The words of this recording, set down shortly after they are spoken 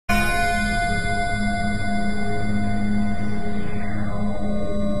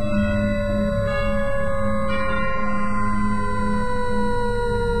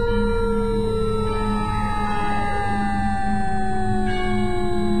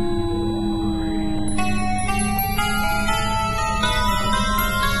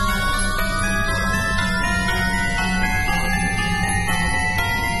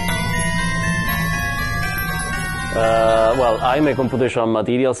Well, I'm a computational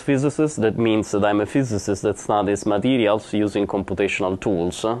materials physicist. That means that I'm a physicist that studies materials using computational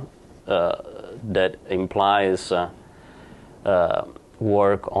tools. That implies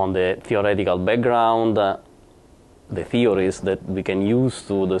work on the theoretical background, the theories that we can use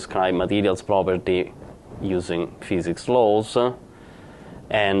to describe materials property using physics laws,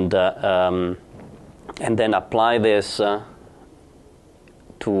 and then apply this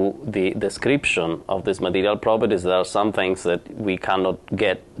to the description of these material properties. There are some things that we cannot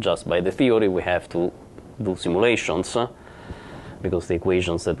get just by the theory. We have to do simulations because the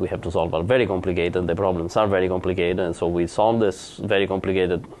equations that we have to solve are very complicated, the problems are very complicated, and so we solve this very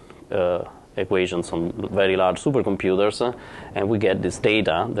complicated equations on very large supercomputers, and we get this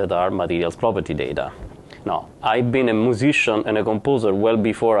data that are materials property data. Now, I've been a musician and a composer well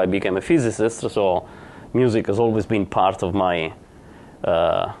before I became a physicist, so music has always been part of my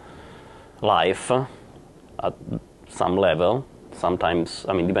life at some level. Sometimes,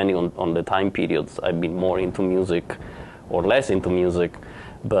 I mean, depending on the time periods, I've been more into music or less into music,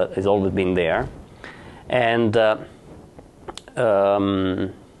 but it's always been there. And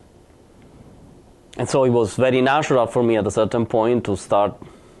so it was very natural for me at a certain point to start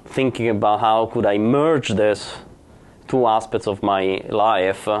thinking about how could I merge these two aspects of my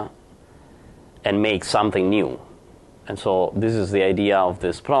life and make something new. And so this is the idea of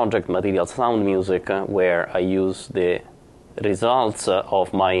this project, Material Sound Music, where I use the results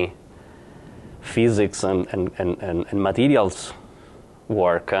of my physics and materials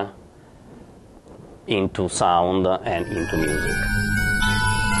work into sound and into music.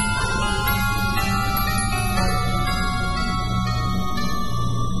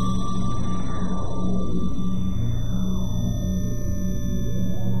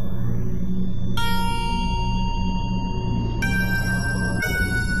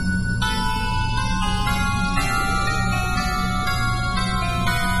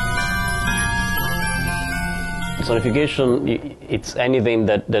 Sonification, it's anything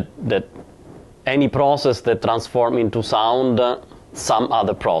that any process that transforms into sound some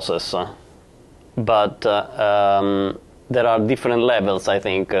other process. But there are different levels, I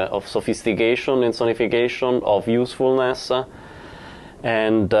think, of sophistication in sonification, of usefulness.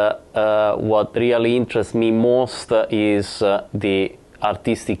 And what really interests me most is the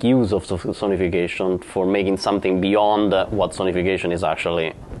artistic use of sonification for making something beyond what sonification is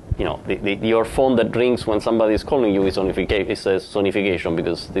actually. You know, your phone that rings when somebody is calling you is a sonification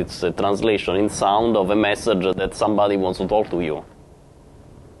because it's a translation in sound of a message that somebody wants to talk to you.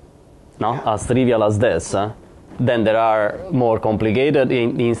 No? As trivial as this. Then there are more complicated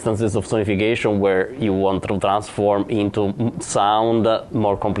instances of sonification where you want to transform into sound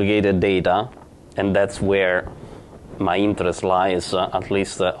more complicated data, and that's where my interest lies, at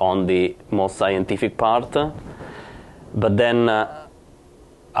least on the most scientific part. But then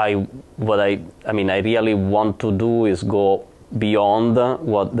I really want to do is go beyond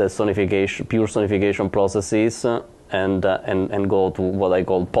what the sonification, pure sonification process is, and go to what I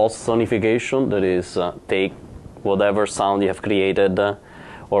call post-sonification. That is, take whatever sound you have created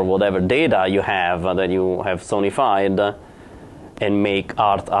or whatever data you have that you have sonified and make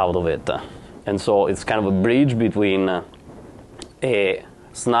art out of it. And so it's kind of a bridge between a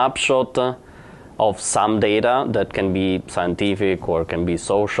snapshot of some data that can be scientific or can be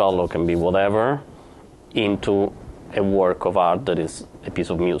social or can be whatever into a work of art that is a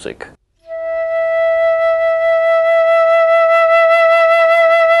piece of music.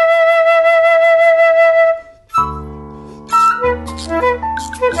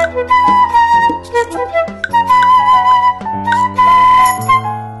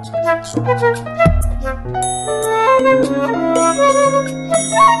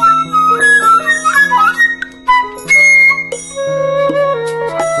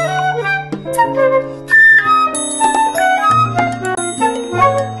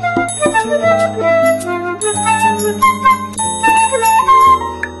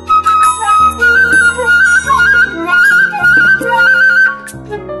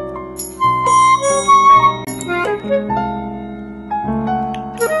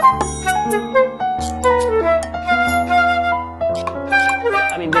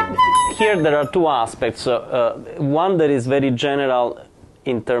 Here there are two aspects. One that is very general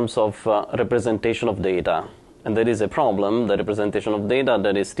in terms of representation of data. And there is a problem, the representation of data,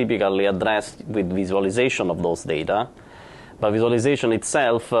 that is typically addressed with visualization of those data. But visualization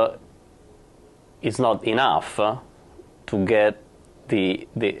itself is not enough to get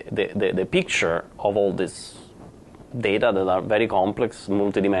the picture of all this data that are very complex,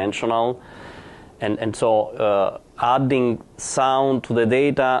 multidimensional. And so adding sound to the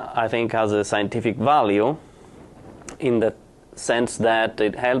data, I think, has a scientific value in that sense that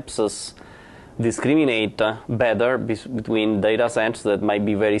it helps us discriminate better between data sets that might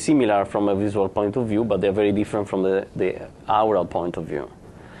be very similar from a visual point of view, but they're very different from the aural point of view.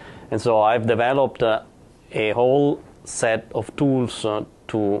 And so I've developed a whole set of tools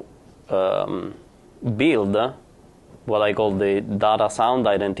to build what I call the data sound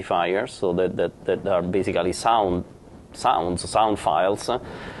identifiers, so that are basically sound files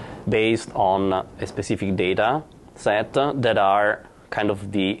based on a specific data set that are kind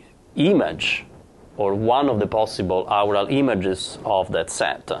of the image or one of the possible aural images of that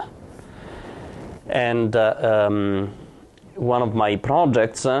set. And one of my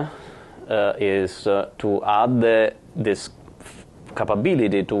projects is to add this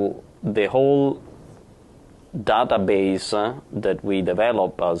capability to the whole database that we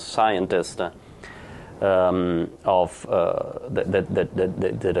develop as scientists of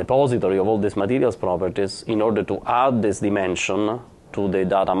the repository of all these materials properties, in order to add this dimension to the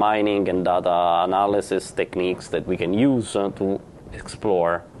data mining and data analysis techniques that we can use to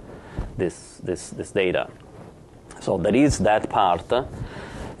explore this data. So there is that part,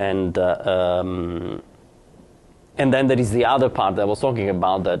 and then there is the other part that I was talking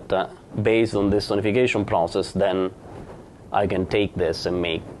about, that based on this sonification process, then I can take this and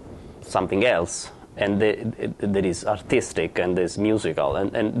make something else. And that is artistic and is musical.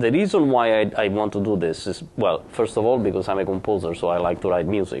 And the reason why I want to do this is, well, first of all, because I'm a composer, so I like to write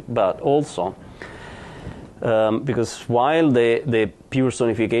music, but also because while the pure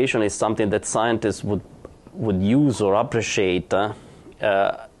sonification is something that scientists would use or appreciate,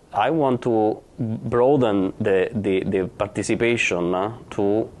 I want to broaden the participation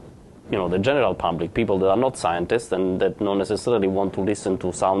to the general public, people that are not scientists and that don't necessarily want to listen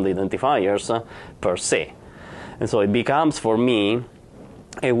to sound identifiers per se. And so it becomes for me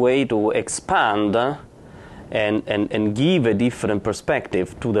a way to expand and give a different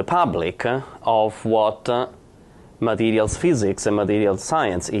perspective to the public of what materials physics and materials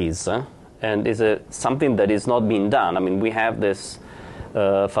science is, and is something that is not being done. I mean, we have this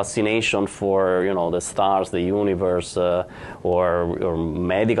fascination for the stars, the universe, or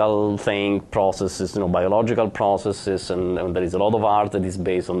medical processes, biological processes, and there is a lot of art that is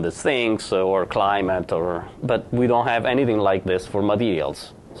based on these things, or climate, but we don't have anything like this for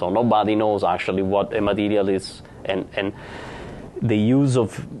materials. So nobody knows actually what a material is, and the use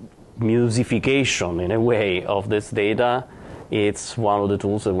of musification in a way of this data, it's one of the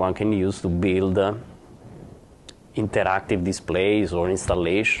tools that one can use to build interactive displays or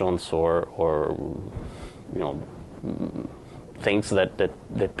installations or things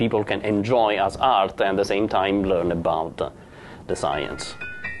that people can enjoy as art and at the same time learn about the science.